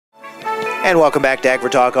And welcome back to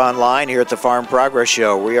AgriTalk Online here at the Farm Progress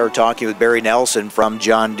Show. We are talking with Barry Nelson from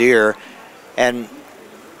John Deere. And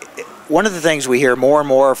one of the things we hear more and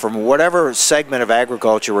more from whatever segment of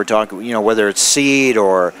agriculture we're talking, whether it's seed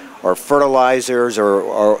or fertilizers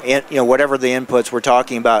or whatever the inputs we're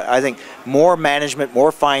talking about, I think more management,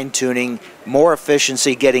 more fine-tuning, more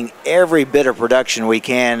efficiency, getting every bit of production we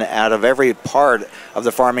can out of every part of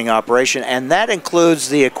the farming operation, and that includes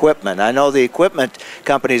the equipment. I know the equipment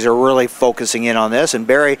companies are really focusing in on this, and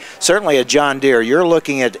Barry, certainly at John Deere, you're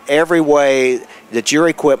looking at every way that your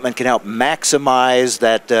equipment can help maximize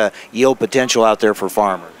that yield potential out there for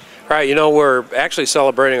farmers. Right, we're actually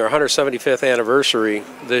celebrating our 175th anniversary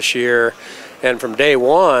this year, and from day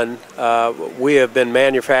one, we have been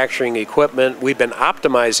manufacturing equipment. We've been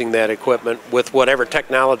optimizing that equipment with whatever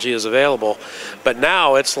technology is available, but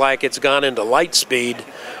now it's like it's gone into light speed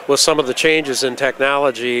with some of the changes in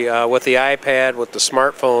technology, with the iPad, with the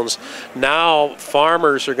smartphones. Now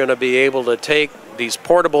farmers are going to be able to take these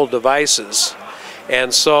portable devices.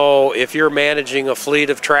 And so if you're managing a fleet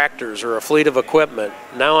of tractors or a fleet of equipment,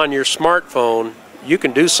 now on your smartphone, you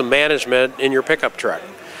can do some management in your pickup truck.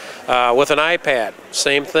 With an iPad,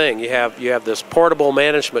 same thing. You have this portable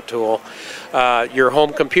management tool. Your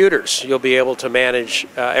home computers, you'll be able to manage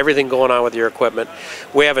everything going on with your equipment.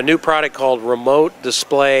 We have a new product called Remote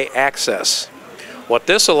Display Access. What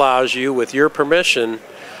this allows you, with your permission,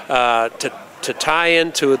 to tie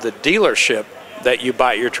into the dealership that you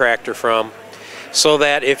bought your tractor from, so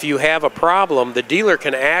that if you have a problem, the dealer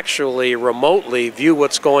can actually remotely view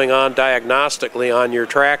what's going on diagnostically on your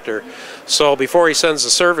tractor. So before he sends the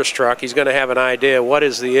service truck, he's going to have an idea what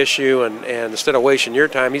is the issue, and instead of wasting your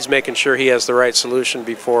time, he's making sure he has the right solution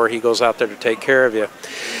before he goes out there to take care of you.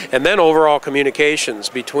 And then overall communications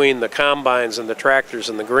between the combines and the tractors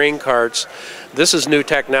and the grain carts. This is new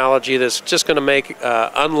technology that's just going to make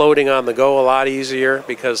unloading on the go a lot easier,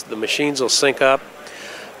 because the machines will sync up.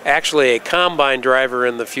 Actually, a combine driver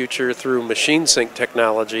in the future, through machine sync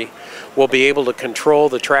technology, will be able to control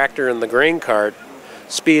the tractor and the grain cart,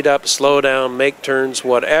 speed up, slow down, make turns,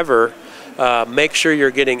 whatever. Make sure you're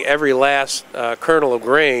getting every last kernel of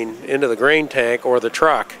grain into the grain tank or the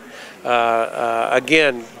truck.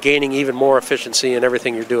 Again, gaining even more efficiency in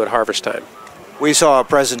everything you do at harvest time. We saw a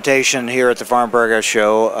presentation here at the Farm Progress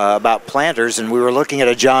Show about planters, and we were looking at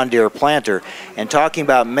a John Deere planter and talking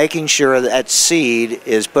about making sure that seed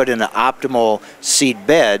is put in an optimal seed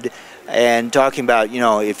bed, and talking about,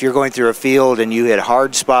 if you're going through a field and you hit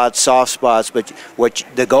hard spots, soft spots, but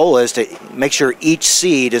the goal is to make sure each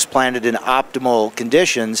seed is planted in optimal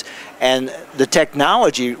conditions, and the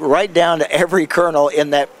technology right down to every kernel in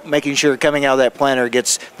that, making sure coming out of that planter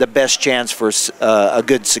gets the best chance for a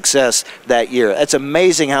good success that year. That's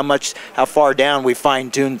amazing how far down we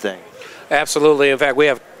fine-tune things. Absolutely. In fact, we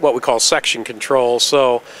have what we call section control.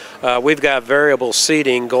 So we've got variable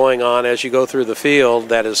seeding going on as you go through the field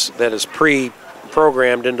that is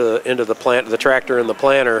pre-programmed into the tractor and the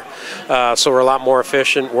planter. So we're a lot more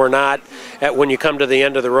efficient. We're not, when you come to the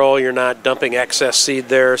end of the row, you're not dumping excess seed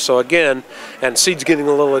there. So again, and seed's getting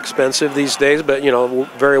a little expensive these days, but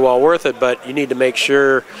very well worth it. But you need to make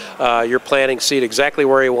sure you're planting seed exactly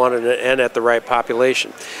where you want it and at the right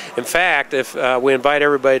population. In fact, if we invite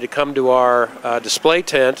everybody to come to our display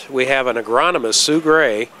tent, we have an agronomist, Sue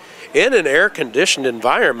Gray, in an air-conditioned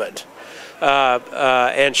environment.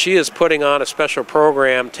 And she is putting on a special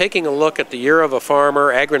program, taking a look at the year of a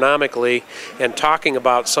farmer agronomically, and talking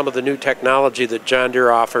about some of the new technology that John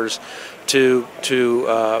Deere offers to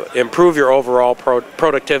improve your overall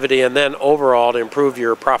productivity, and then overall to improve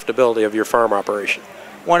your profitability of your farm operation.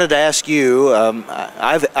 Wanted to ask you,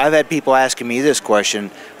 I've had people asking me this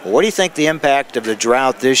question: what do you think the impact of the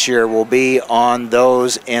drought this year will be on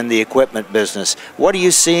those in the equipment business? What are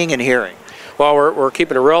you seeing and hearing? Well, we're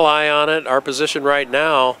keeping a real eye on it. Our position right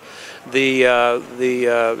now, the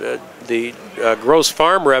gross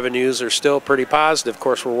farm revenues are still pretty positive. Of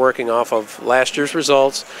course, we're working off of last year's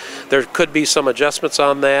results. There could be some adjustments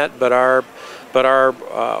on that, but our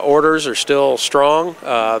orders are still strong.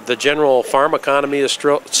 The general farm economy is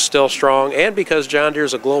still strong, and because John Deere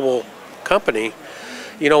is a global company,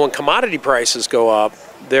 when commodity prices go up,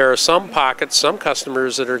 there are some pockets, some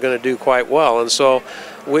customers that are going to do quite well. And so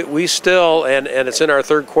we still, and it's in our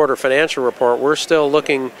third quarter financial report, we're still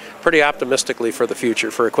looking pretty optimistically for the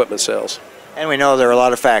future for equipment sales. And we know there are a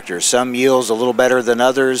lot of factors. Some yields a little better than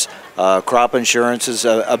others. Crop insurance is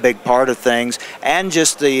a big part of things. And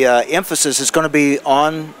just the emphasis is going to be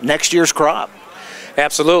on next year's crop.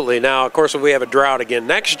 Absolutely. Now, of course, if we have a drought again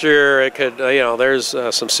next year, it could, there's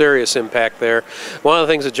some serious impact there. One of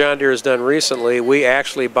the things that John Deere has done recently, we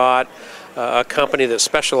actually bought a company that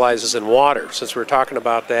specializes in water, since we're talking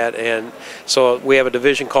about that. And so we have a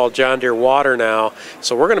division called John Deere Water now.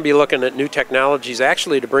 So we're going to be looking at new technologies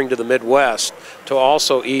actually to bring to the Midwest to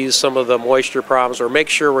also ease some of the moisture problems or make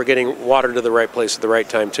sure we're getting water to the right place at the right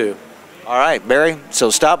time too. All right, Barry, so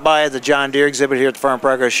stop by the John Deere exhibit here at the Farm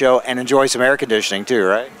Progress Show and enjoy some air conditioning too,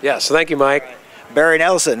 right? Yes, thank you, Mike. Barry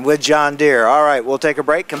Nelson with John Deere. All right, we'll take a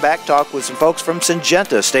break, come back, talk with some folks from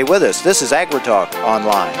Syngenta. Stay with us. This is AgriTalk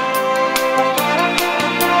Online.